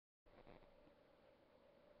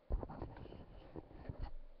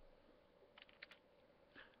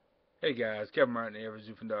Hey guys, Kevin Martin here for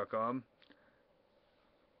XUFN.com.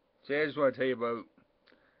 Today I just want to tell you about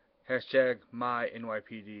hashtag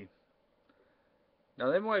 #MyNYPD. Now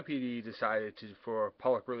the NYPD decided to, for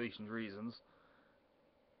public relations reasons,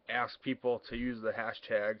 ask people to use the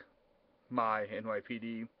hashtag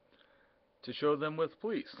 #MyNYPD to show them with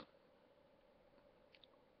police.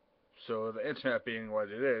 So the internet being what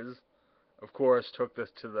it is, of course took this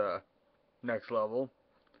to the next level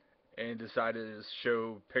and decided to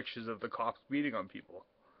show pictures of the cops beating on people.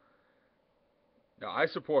 Now I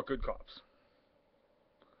support good cops.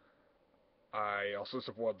 I also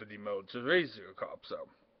support the demilitarization of cops, so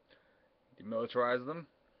demilitarize them,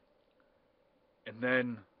 and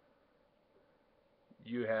then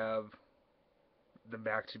you have them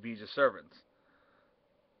back to be just servants.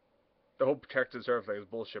 The whole protect and serve thing is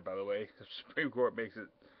bullshit, by the way. The Supreme Court makes it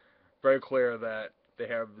very clear that they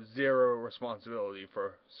have zero responsibility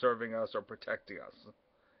for serving us or protecting us.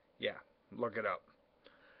 Yeah, look it up.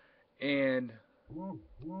 And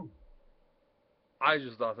I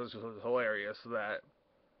just thought this was hilarious that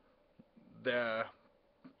the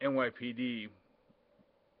NYPD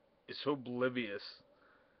is so oblivious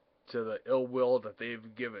to the ill will that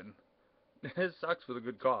they've given. It sucks for the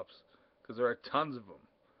good cops, because there are tons of them.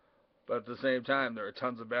 But at the same time, there are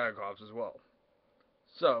tons of bad cops as well.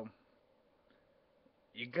 So,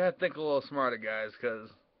 you gotta think a little smarter, guys, because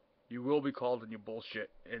you will be called on your bullshit.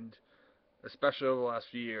 And especially over the last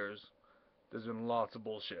few years, there's been lots of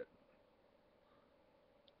bullshit.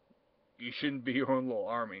 You shouldn't be your own little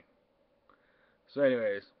army. So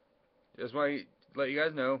anyways, just want to let you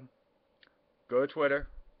guys know, go to Twitter,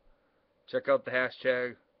 check out the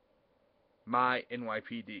hashtag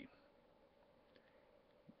 #MyNYPD.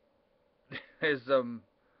 There's some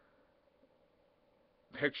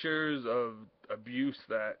pictures of abuse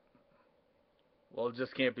that, well,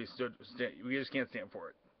 just can't be stood. We just can't stand for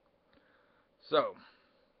it. So,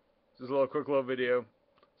 this is a quick little video.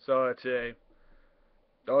 Saw it today.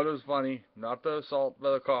 Thought it was funny. Not the assault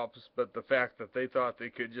by the cops, but the fact that they thought they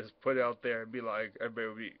could just put it out there and be like, everybody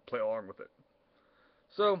would play along with it.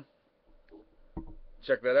 So,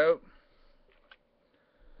 check that out.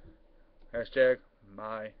 Hashtag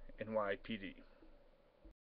 #MyNYPD.